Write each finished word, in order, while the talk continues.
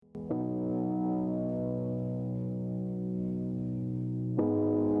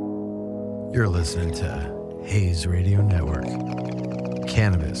You're listening to Hayes Radio Network,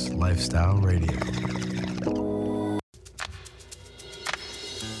 Cannabis Lifestyle Radio.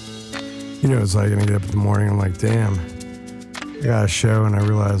 You know, it's like when I get up in the morning, I'm like, damn, I got a show, and I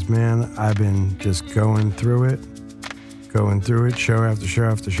realized, man, I've been just going through it, show after show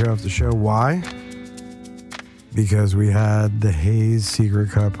after show after show. Why? Because we had the Hayes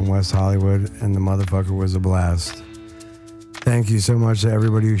Secret Cup in West Hollywood, and the motherfucker was a blast. Thank you so much to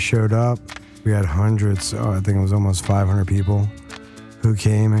everybody who showed up. We had hundreds, I think it was almost 500 people who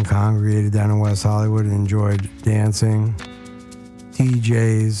came and congregated down in West Hollywood and enjoyed dancing.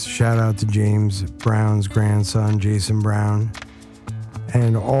 DJs, shout out to James Brown's grandson, Jason Brown,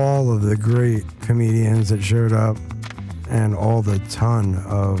 and all of the great comedians that showed up, and all the ton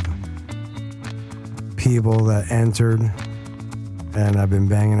of people that entered, and I've been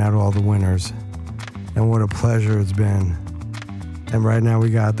banging out all the winners, and what a pleasure it's been. And right now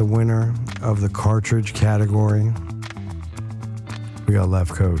we got the winner of the cartridge category. We got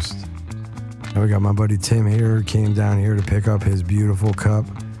Left Coast. And we got my buddy Tim here, who came down here to pick up his beautiful cup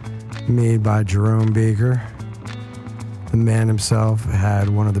made by Jerome Baker. The man himself had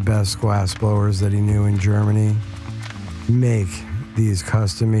one of the best glass blowers that he knew in Germany make these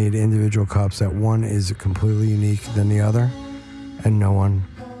custom-made individual cups that one is completely unique than the other, and no one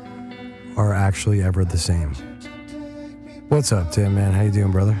are actually ever the same. What's up, Tim, man? How you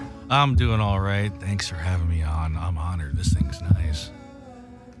doing, brother? I'm doing all right. Thanks for having me on. I'm honored. This thing's nice.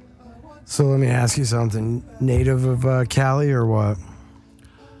 So let me ask you something. Native of Cali or what?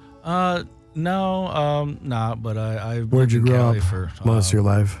 No, not. But I've Where'd you lived in grow Cali up for most of your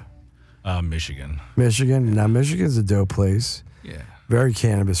life? Michigan. Michigan. Now, Michigan's a dope place. Yeah. Very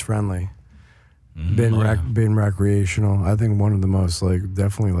cannabis friendly. Mm-hmm. Been recreational. I think one of the most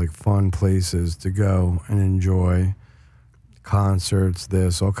definitely fun places to go and enjoy concerts,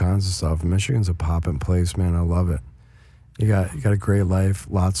 all kinds of stuff. Michigan's a poppin' place, man. I love it. You got a great life,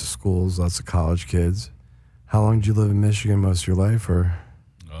 lots of schools, lots of college kids. How long did you live in Michigan? Most of your life, or?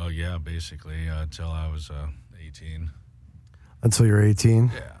 Oh yeah, basically until I was 18. Until you're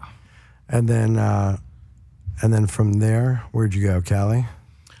 18? Yeah. And then from there, where'd you go? Cali?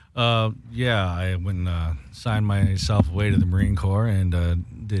 Yeah, I went and signed myself away to the Marine Corps and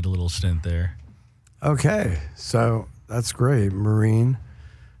did a little stint there. Okay, so that's great. Marine,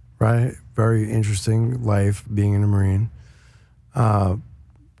 right? Very interesting life being in a Marine.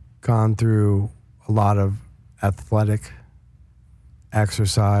 Gone through a lot of athletic,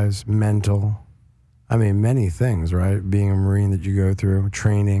 exercise, mental, many things, right? Being a Marine that you go through,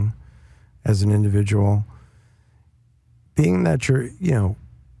 training as an individual. Being that you're,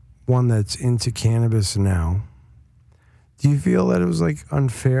 one that's into cannabis now, do you feel that it was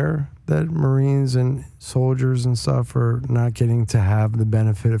unfair that Marines and soldiers and stuff are not getting to have the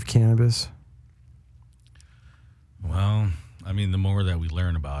benefit of cannabis? Well, the more that we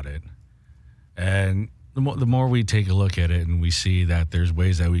learn about it, and the more we take a look at it and we see that there's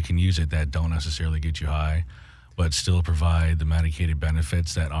ways that we can use it that don't necessarily get you high, but still provide the medicated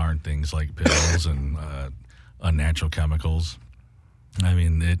benefits that aren't things like pills and unnatural chemicals.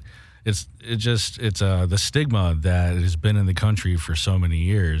 It's the stigma that has been in the country for so many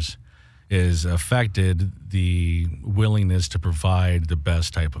years is affected the willingness to provide the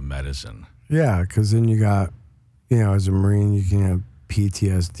best type of medicine. Yeah, because then you got, as a Marine, you can have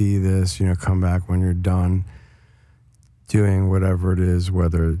PTSD, come back when you're done doing whatever it is,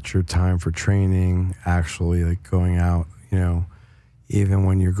 whether it's your time for training, actually going out, even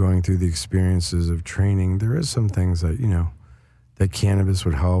when you're going through the experiences of training, there is some things that, that cannabis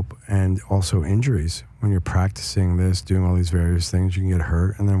would help, and also injuries. When you're practicing this, doing all these various things, you can get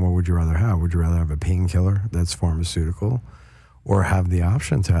hurt, and then what would you rather have? Would you rather have a painkiller that's pharmaceutical, or have the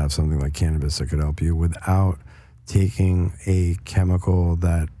option to have something like cannabis that could help you without taking a chemical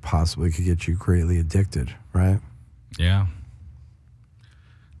that possibly could get you greatly addicted, right? Yeah.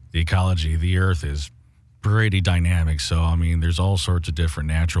 The ecology, the earth is pretty dynamic. So, there's all sorts of different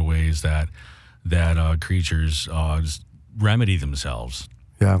natural ways that creatures remedy themselves.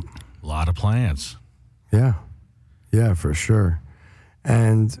 Yeah. A lot of plants. Yeah. Yeah, for sure.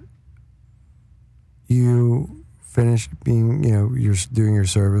 And you finished being, you're doing your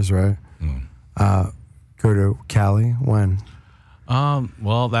service, right? Go to Cali when?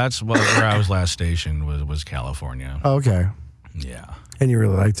 Well, that's where I was last stationed was California. Oh, okay. Yeah. And you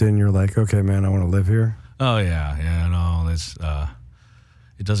really liked it, and you're like, okay, man, I want to live here? Oh, yeah, no, it's,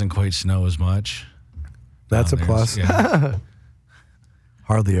 it doesn't quite snow as much. That's a plus. Yeah.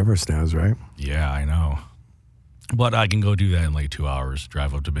 Hardly ever snows, right? Yeah, I know. But I can go do that in 2 hours,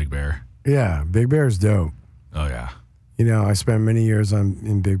 drive up to Big Bear. Yeah, Big Bear's dope. Oh, yeah. You know, I spent many years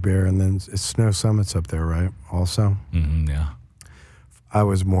in Big Bear, and then it's Snow Summit's up there, right? Also, Yeah. I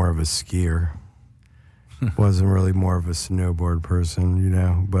was more of a skier. Wasn't really more of a snowboard person, you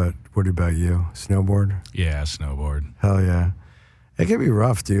know. But what about you? Snowboard? Yeah, snowboard. Hell yeah. It can be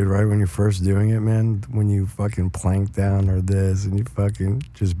rough, dude, right? When you're first doing it, man. When you fucking plank down or this and you fucking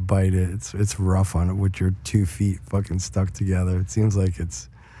just bite it. It's rough on it with your 2 feet fucking stuck together. It seems like it's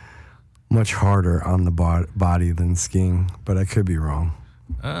much harder on the body than skiing, but I could be wrong.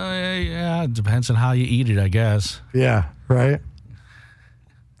 Yeah, it depends on how you eat it, I guess. Yeah, right?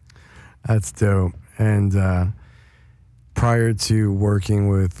 That's dope. And prior to working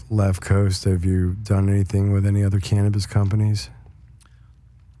with Left Coast, have you done anything with any other cannabis companies?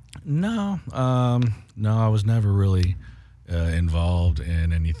 No, I was never really involved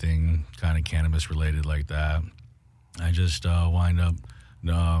in anything kind of cannabis related like that. I just wind up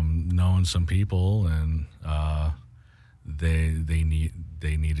knowing some people, and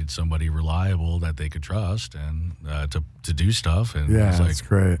they needed somebody reliable that they could trust and to do stuff. And Yeah, I was like, that's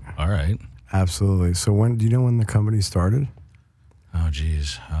great. All right. Absolutely. So do you know when the company started? Oh,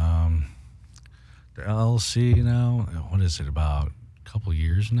 geez. The LLC now, what is it, about a couple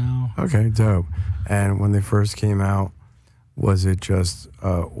years now? Okay, dope. And when they first came out, was it just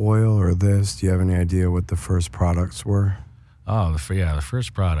oil or this? Do you have any idea what the first products were? Oh, the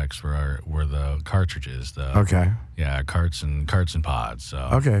first products were the cartridges. Okay. Yeah, carts and pods. So.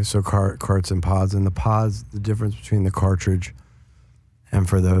 Okay, so carts and pods. And the pods, the difference between the cartridge, and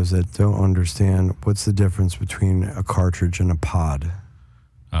for those that don't understand, what's the difference between a cartridge and a pod?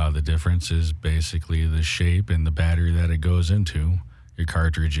 The difference is basically the shape and the battery that it goes into. Your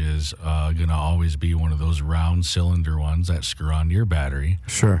cartridge is going to always be one of those round cylinder ones that screw onto your battery.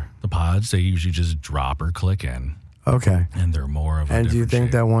 Sure. The pods, they usually just drop or click in. Okay. And they're more of a And do you think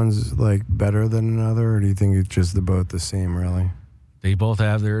shape. that one's like better than another, or do you think it's just both the same, really? They both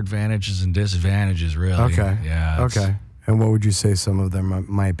have their advantages and disadvantages, really. Okay. Yeah. Okay. And what would you say some of them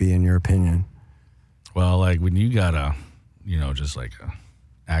might be, in your opinion? Well, like when you got just like a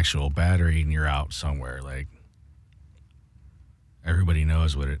actual battery and you're out somewhere, like everybody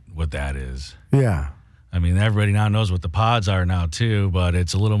knows what that is. Yeah. I mean, everybody now knows what the pods are now too, but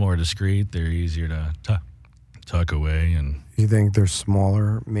it's a little more discreet. They're easier to tuck away, and You think they're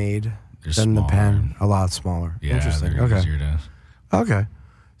smaller made they're than the smaller. pen? A lot smaller. Yeah, Interesting. they're Okay. easier to. Okay.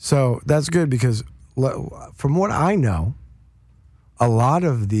 So that's good because from what I know, a lot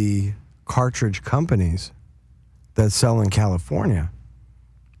of the cartridge companies that sell in California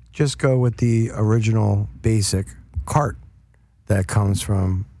just go with the original basic cart that comes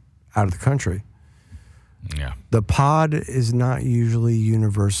from out of the country. Yeah. The pod is not usually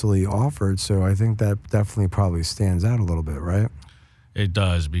universally offered, so I think that definitely probably stands out a little bit, right? It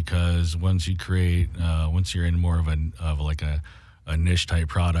does, because once you're in more of a niche type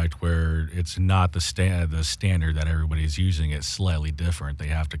product where it's not the standard that everybody's using, it's slightly different. They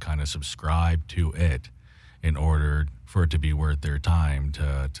have to kind of subscribe to it in order for it to be worth their time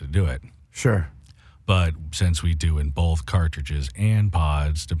to do it. Sure. But since we do in both cartridges and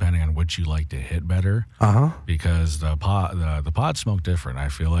pods, depending on which you like to hit better, because the pods smoke different. I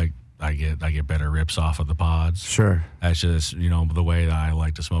feel like I get better rips off of the pods. Sure. That's just, the way that I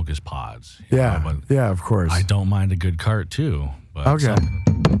like to smoke is pods. Yeah. Yeah, of course. I don't mind a good cart too. But Okay.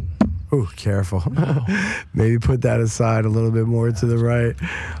 Ooh, careful. Maybe put that aside a little bit more to the right.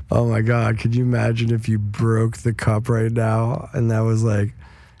 Oh my God. Could you imagine if you broke the cup right now and that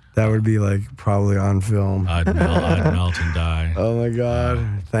would be like probably on film. I'd melt and die. Oh my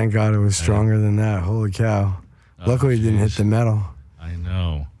God. Thank God it was stronger than that. Holy cow. Luckily it didn't hit the metal. I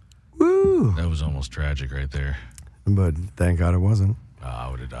know. Woo. That was almost tragic right there. But thank God it wasn't. I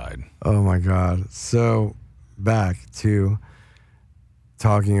would have died. Oh my God. So back to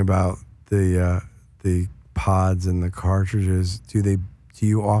talking about the pods and the cartridges. Do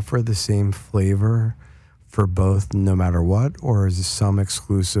you offer the same flavor for both no matter what, or is some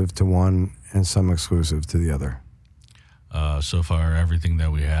exclusive to one and some exclusive to the other? So far, everything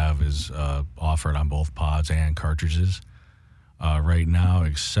that we have is offered on both pods and cartridges. Right now,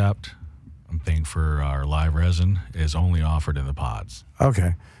 except I'm thinking for our live resin, is only offered in the pods.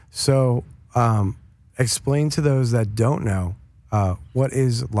 Okay. So explain to those that don't know, what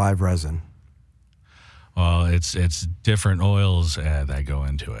is live resin? Well, it's different oils that go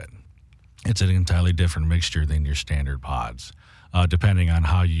into it. It's an entirely different mixture than your standard pods, depending on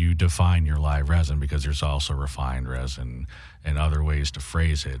how you define your live resin, because there's also refined resin and other ways to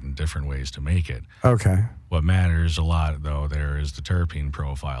phrase it and different ways to make it. Okay. What matters a lot, though, there is the terpene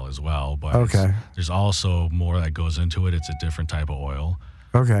profile as well. But Okay. there's also more that goes into it. It's a different type of oil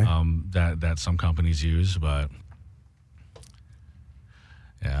Okay. that some companies use, but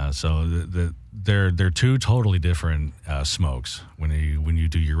Yeah, so they're two totally different smokes when you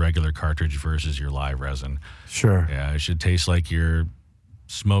do your regular cartridge versus your live resin. Sure. Yeah, it should taste like you're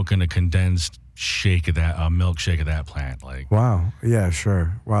smoking a condensed milkshake of that plant. Like, Wow. Yeah,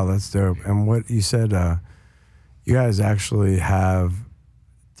 sure. Wow, that's dope. And what you said, you guys actually have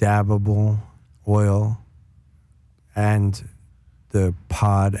dabbable oil and the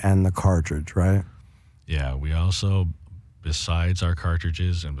pod and the cartridge, right? yeah, we also, besides our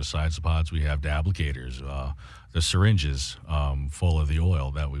cartridges and besides the pods, we have dapplicators, the syringes full of the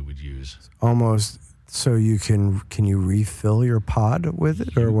oil that we would use. Almost. So you can you refill your pod with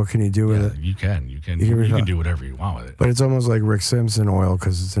it, or what can you do with it? You can do whatever you want with it. But it's almost like Rick Simpson oil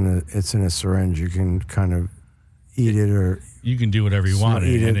because it's in a syringe. You can kind of eat it, or you can do whatever you want.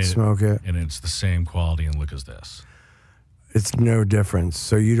 Eat it, smoke it, and it's the same quality and look as this. It's no difference.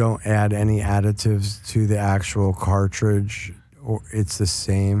 So you don't add any additives to the actual cartridge, or it's the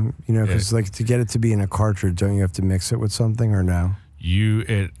same. You know, because like to get it to be in a cartridge, don't you have to mix it with something, or no?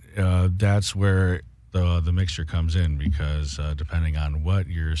 That's where the mixture comes in, because depending on what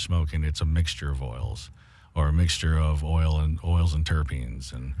you're smoking, it's a mixture of oils, or a mixture of oils and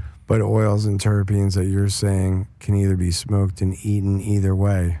terpenes. But oils and terpenes that you're saying can either be smoked and eaten either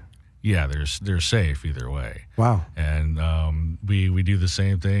way. Yeah, they're safe either way. Wow. And we do the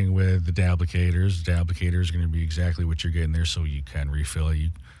same thing with the dapplicators. The dapplicators are going to be exactly what you're getting there, so you can refill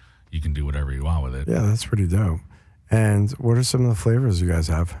it. You can do whatever you want with it. Yeah, that's pretty dope. And what are some of the flavors you guys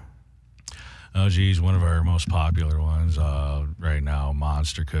have? Oh, geez, one of our most popular ones right now,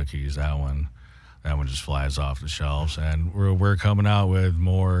 Monster Cookies. That one just flies off the shelves, and we're coming out with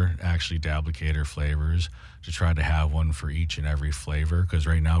more actually Dabblicator flavors to try to have one for each and every flavor. Because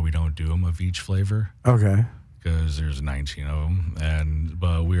right now we don't do them of each flavor. Okay. Because there's 19 of them,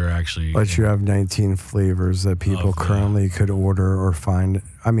 but we are actually. But you have 19 flavors that people currently could order or find.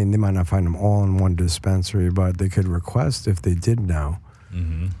 I mean, they might not find them all in one dispensary, but they could request if they did know.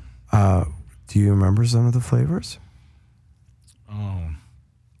 Mm-hmm. Do you remember some of the flavors? Oh,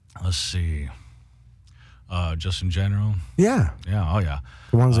 let's see. Just in general? Yeah. Yeah, oh yeah.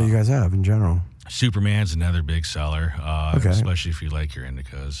 The ones that you guys have in general. Superman's another big seller, especially if you like your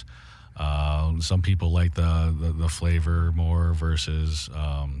indicas. Some people like the flavor more versus,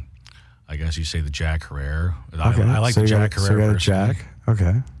 I guess you say the Jack Herrera. Okay. I like the Jack Herrera. So you got a Jack?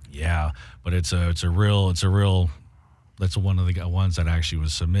 Okay. Yeah, but it's one of the ones that actually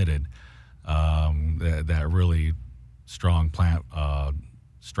was submitted. That really strong plant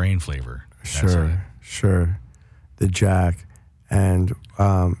strain flavor. Sure. The Jack. And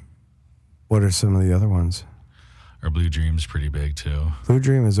what are some of the other ones? Our Blue Dream's pretty big too. Blue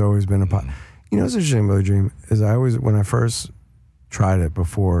Dream has always been You know what's interesting about Blue Dream is when I first tried it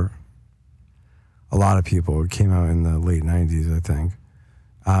before a lot of people, it came out in the late 90s, I think,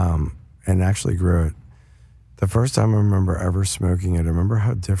 and actually grew it. The first time I remember ever smoking it, I remember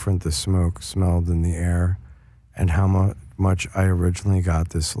how different the smoke smelled in the air and how much I originally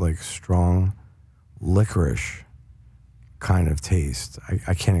got this like strong licorice kind of taste.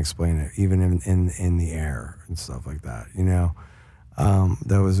 I can't explain it, even in the air and stuff like that, you know?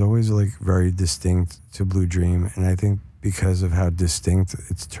 That was always like very distinct to Blue Dream, and I think because of how distinct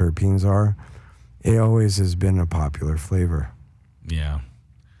its terpenes are, it always has been a popular flavor. Yeah.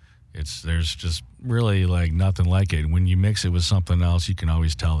 There's just really like nothing like it. When you mix it with something else, you can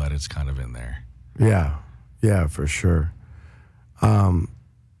always tell that it's kind of in there. Yeah, for sure.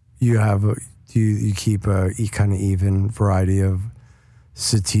 You keep a kind of even variety of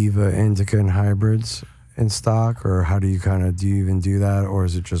sativa, indica, and hybrids in stock, or do you even do that, or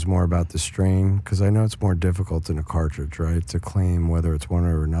is it just more about the strain? Because I know it's more difficult in a cartridge, right, to claim whether it's one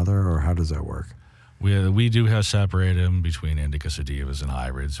or another, or how does that work? We do have separated them between indica, sativas, and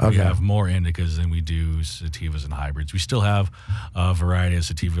hybrids. Okay. We have more indicas than we do sativas and hybrids. We still have a variety of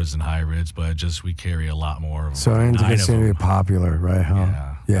sativas and hybrids, but we carry a lot more of them. So indicas seem to be popular, right?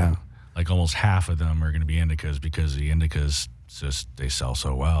 Huh? Yeah. Like almost half of them are going to be indicas because the indicas they sell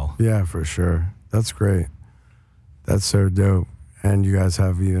so well. Yeah, for sure. That's great. That's so dope. And you guys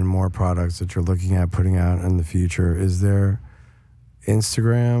have even more products that you're looking at putting out in the future. Is there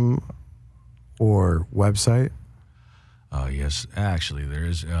Instagram or website? Yes, actually, there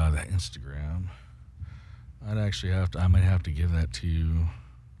is that Instagram. I might have to give that to you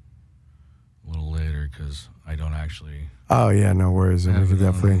a little later because I don't actually. Oh yeah, no worries. And we can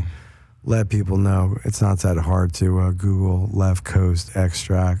definitely let people know. It's not that hard to Google Left Coast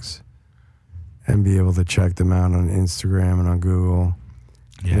Extracts and be able to check them out on Instagram and on Google.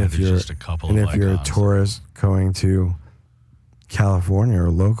 Yeah, there's just a couple. And if you're a tourist going to California or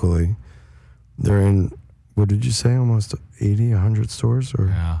locally, they're in what did you say? Almost 80, 100 stores? Or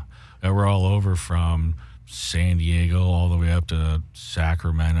Yeah. And we're all over from San Diego all the way up to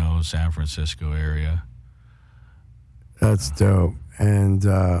Sacramento, San Francisco area. That's dope. And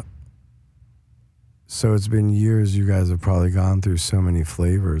so it's been years. You guys have probably gone through so many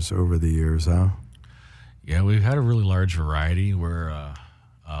flavors over the years, huh? Yeah, we've had a really large variety where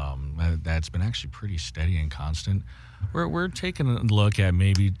that's been actually pretty steady and constant. We're taking a look at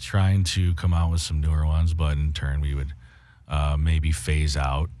maybe trying to come out with some newer ones, but in turn we would maybe phase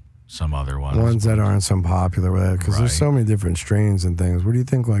out some other ones. Ones that aren't so popular with that, because there's so many different strains and things. What do you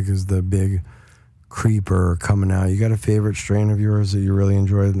think like is the big creeper coming out? You got a favorite strain of yours that you really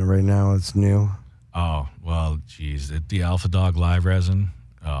enjoy right now that's new? Oh, well, geez, the Alpha Dog Live Resin.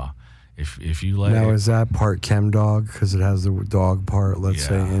 If you like, now is that part Chem Dog because it has the dog part, let's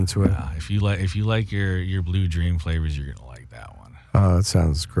say, into it? Yeah. If you like your Blue Dream flavors, you're gonna like that one. Oh, that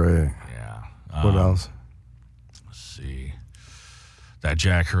sounds great. Yeah. What else? Let's see. That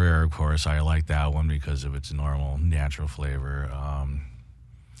Jack Herrera, of course, I like that one because of its normal, natural flavor.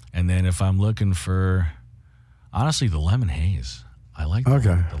 And then if I'm looking for, honestly, the Lemon Haze. I like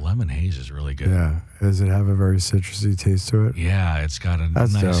the Lemon Haze is really good. Yeah. Does it have a very citrusy taste to it? Yeah, it's got a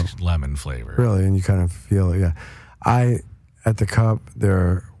nice dope. Lemon flavor. Really, and you kind of feel it, yeah. At the cup,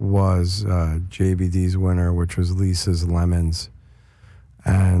 there was JBD's winner, which was Lisa's Lemons.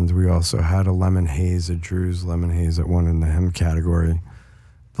 And we also had a Lemon Haze, a Drew's Lemon Haze that won in the hemp category.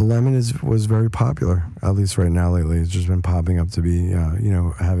 The lemon was very popular, at least right now lately. It's just been popping up to be,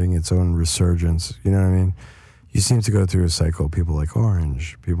 having its own resurgence. You know what I mean? You seem to go through a cycle. People like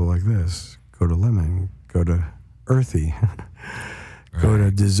orange, people like this. Go to lemon, go to earthy, go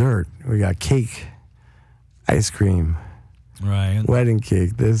to dessert. We got cake, ice cream, right? Wedding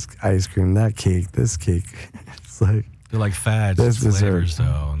cake, this ice cream, that cake, this cake. It's like they're like fads. This dessert, flavors,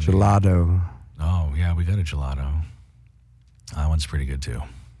 though. Gelato. Oh yeah, we got a gelato. That one's pretty good too.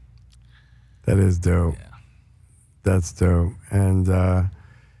 That is dope. Yeah. That's dope. And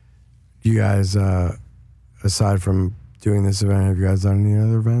you guys, aside from doing this event, have you guys done any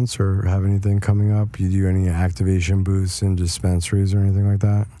other events or have anything coming up? You do any activation booths in dispensaries or anything like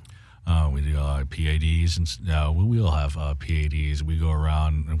that? We do PADs, and we will have PADs. We go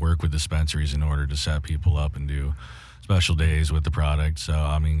around and work with dispensaries in order to set people up and do special days with the product. So,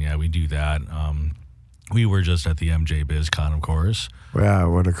 I mean, yeah, we do that. We were just at the MJ BizCon, of course.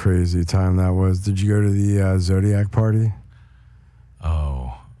 Wow, what a crazy time that was. Did you go to the Zodiac party?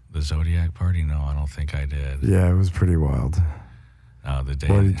 Oh, the Zodiac party? No, I don't think I did. Yeah, it was pretty wild. The day.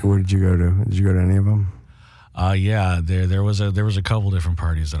 Where did you go to? Did you go to any of them? Yeah, there was a couple different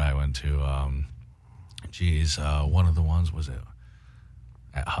parties that I went to. One of the ones was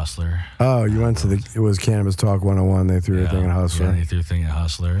at Hustler. Oh, you went to it was Cannabis Talk 101. They threw a thing at Hustler. Yeah, they threw a thing at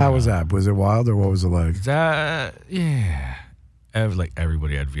Hustler. How was that? Was it wild or what was it like? Yeah.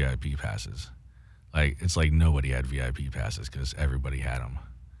 Everybody had VIP passes. It's like nobody had VIP passes because everybody had them.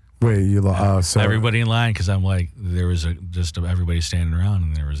 Wait, so everybody in line, because I'm like, there was just everybody standing around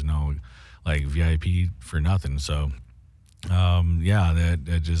and there was no VIP for nothing. So,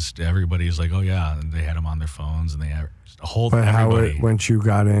 that just everybody's like, oh yeah, and they had them on their phones and they had a whole. But once you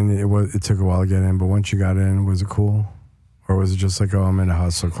got in, it took a while to get in. But once you got in, was it cool, or was it just like, oh, I'm in a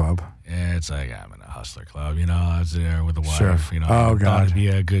Hustler Club? Yeah, it's like I'm in a Hustler Club. I was there with the wife. Sure. I thought it'd be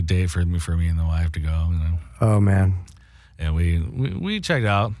a good date for me and the wife to go. Oh man. And we checked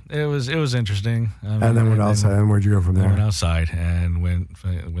out. It was interesting. And then what else? And where'd you go from there? Went outside and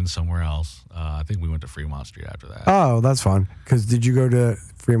went somewhere else. I think we went to Fremont Street after that. Oh, that's fun. Because did you go to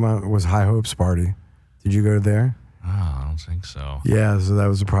Fremont? Was High Hopes party? Did you go there? Oh, I don't think so. Yeah, so that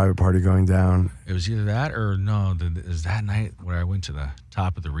was a private party going down. It was either that or no. It was that night where I went to the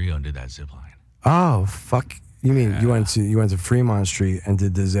top of the Rio and did that zip line. Oh, fuck. You mean you went to Fremont Street and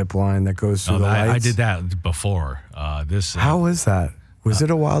did the zip line that goes through the lights? I did that before. How was that? Was it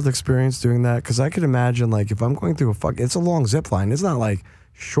a wild experience doing that? Because I could imagine, if I'm going through it's a long zip line. It's not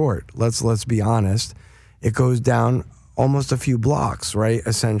short. Let's be honest. It goes down almost a few blocks, right?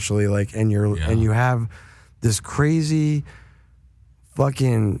 Essentially, and you have this crazy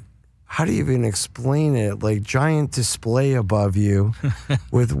fucking. How do you even explain it? Giant display above you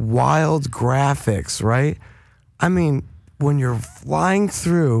with wild graphics, right? I mean, when you're flying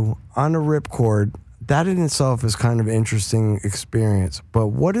through on a ripcord, that in itself is kind of interesting experience. But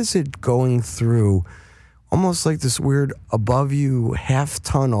what is it going through? Almost like this weird above you half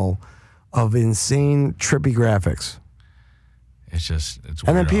tunnel of insane trippy graphics. It's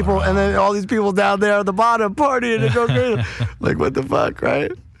and then all these people down there at the bottom partying and go crazy. What the fuck,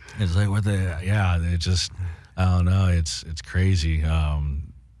 right? It's it just, I don't know. It's crazy.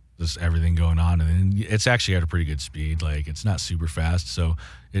 just everything going on, and then it's actually at a pretty good speed. Like it's not super fast, so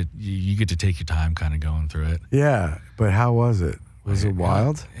you get to take your time, kind of going through it. Yeah, but how was it? Was it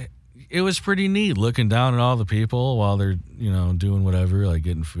wild? It was pretty neat looking down at all the people while they're doing whatever, like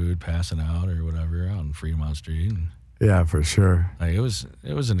getting food, passing out or whatever out on Fremont Street. And, yeah, for sure. like, it was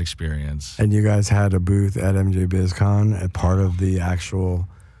an experience. And you guys had a booth at MJ BizCon, a part of the actual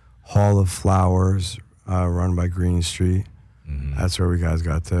Hall of Flowers run by Green Street. Mm-hmm. That's where we guys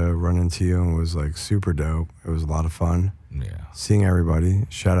got to run into you, and it was like super dope. It was a lot of fun. Yeah. Seeing everybody.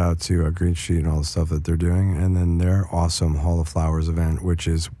 Shout out to Green Street and all the stuff that they're doing. And then their awesome Hall of Flowers event, which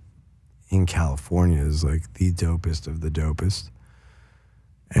is in California, is like the dopest of the dopest.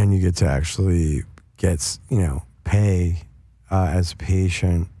 And you get to actually get, pay as a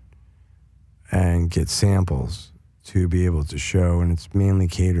patient and get samples to be able to show. And it's mainly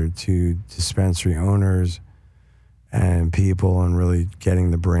catered to dispensary owners and people, and really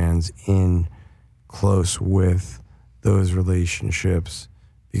getting the brands in close with those relationships,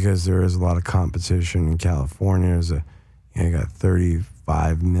 because there is a lot of competition in California. There's you got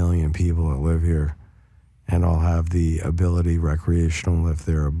 35 million people that live here, and all have the ability recreational if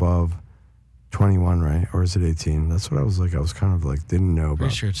they're above 21, right? Or is it 18? That's what I was like. I was kind of like, didn't know about.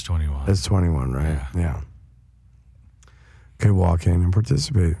 Pretty sure it's 21. It's 21, right? Yeah. Could walk in and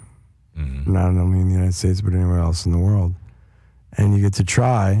participate. Mm-hmm. Not only in the United States, but anywhere else in the world. And you get to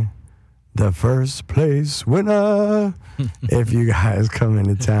try the first place winner if you guys come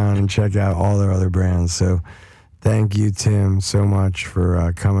into town and check out all their other brands. So thank you, Tim, so much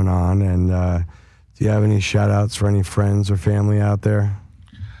for coming on. And do you have any shout outs for any friends or family out there?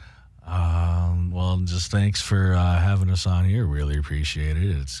 Well, just thanks for having us on here. Really appreciate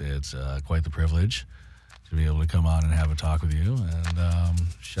it. It's quite the privilege to be able to come on and have a talk with you. And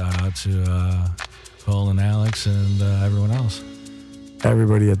shout out to Cole and Alex and everyone else.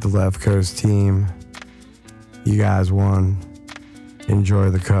 Everybody at the Left Coast team, you guys won. Enjoy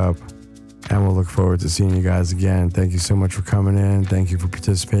the cup. And we'll look forward to seeing you guys again. Thank you so much for coming in. Thank you for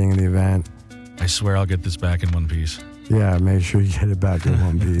participating in the event. I swear I'll get this back in one piece. Yeah, make sure you get it back in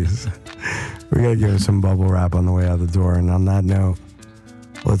one piece. We got to give him some bubble wrap on the way out the door. And on that note,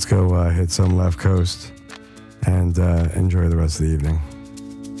 let's go hit some Left Coast and enjoy the rest of the evening.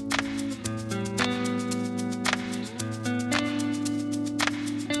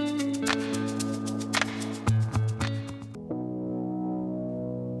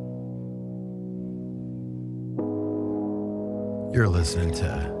 You're listening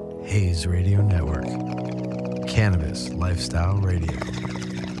to Hayes Radio Network, Cannabis Lifestyle Radio.